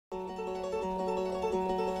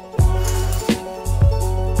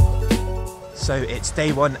So it's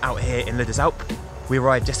day one out here in Les Deux Alpes. We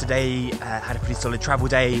arrived yesterday, had a pretty solid travel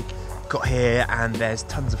day, got here and there's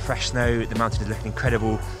tons of fresh snow. The mountain is looking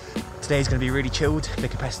incredible. Today's going to be really chilled. The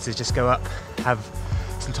competitors just go up, have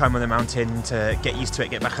some time on the mountain to get used to it,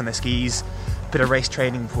 get back on their skis, bit of race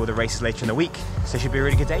training before the races later in the week. So it should be a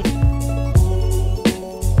really good day.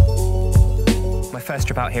 My first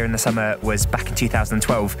trip out here in the summer was back in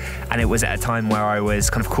 2012, and it was at a time where I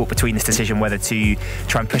was kind of caught between this decision whether to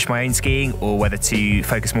try and push my own skiing or whether to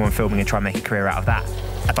focus more on filming and try and make a career out of that.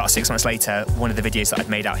 About 6 months later, one of the videos that I'd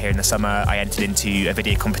made out here in the summer, I entered into a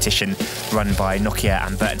video competition run by Nokia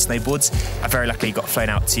and Burton Snowboards. I very luckily got flown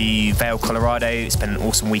out to Vail, Colorado, spent an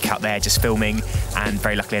awesome week out there just filming, and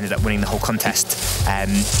very luckily ended up winning the whole contest.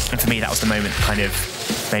 And for me, that was the moment that kind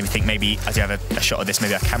of made me think maybe I do have a shot at this,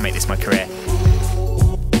 maybe I can make this my career.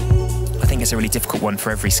 I think it's a really difficult one for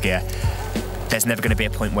every skier. There's never going to be a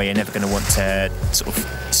point where you're never going to want to sort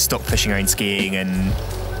of stop pushing your own skiing, and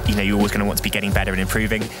you know, you're always going to want to be getting better and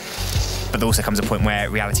improving. But there also comes a point where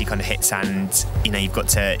reality kind of hits, and you know, you've got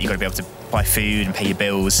to be able to buy food and pay your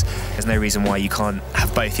bills. There's no reason why you can't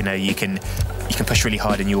have both. You know, you can push really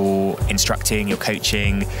hard in your instructing, your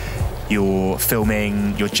coaching, your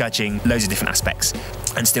filming, your judging, loads of different aspects,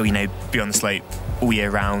 and still, you know, be on the slope all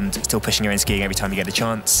year round, still pushing your own skiing every time you get a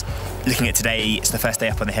chance. Looking at today, it's the first day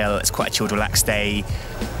up on the hill. It's quite a chilled, relaxed day.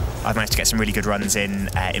 I've managed to get some really good runs in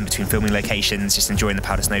between filming locations, just enjoying the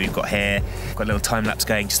powder snow we've got here. Got a little time lapse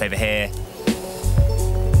going just over here.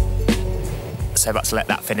 So about to let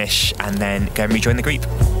that finish and then go and rejoin the group.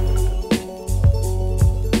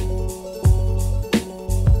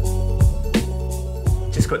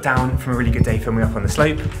 Just got down from a really good day filming up on the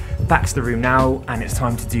slope. Back to the room now, and it's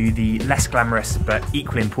time to do the less glamorous but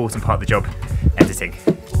equally important part of the job, editing.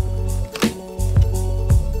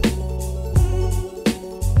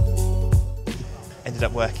 Ended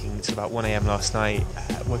up working until about 1 AM last night.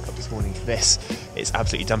 Woke up this morning for this. It's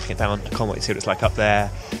absolutely dumping it down. I can't wait to see what it's like up there.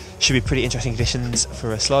 Should be pretty interesting conditions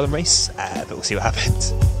for a slalom race, but we'll see what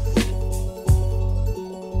happens.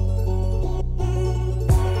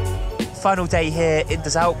 Final day here in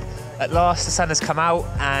Les Alpes. At last the sun has come out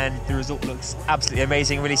and the result looks absolutely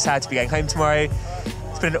amazing. Really sad to be going home tomorrow.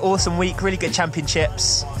 It's been an awesome week, really good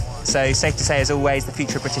championships. So safe to say, as always, the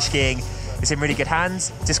future of British skiing is in really good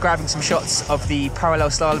hands. Just grabbing some shots of the parallel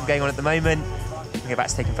slalom going on at the moment. We'll get back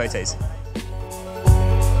to taking photos.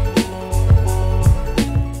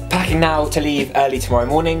 Packing now to leave early tomorrow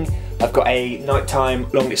morning. I've got a nighttime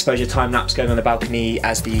long exposure time lapse going on the balcony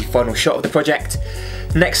as the final shot of the project.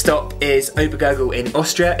 Next stop is Obergurgl in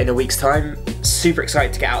Austria in a week's time. Super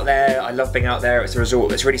excited to get out there. I love being out there. It's a resort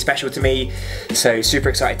that's really special to me. So super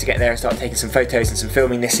excited to get there and start taking some photos and some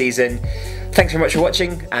filming this season. Thanks very much for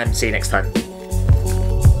watching, and see you next time.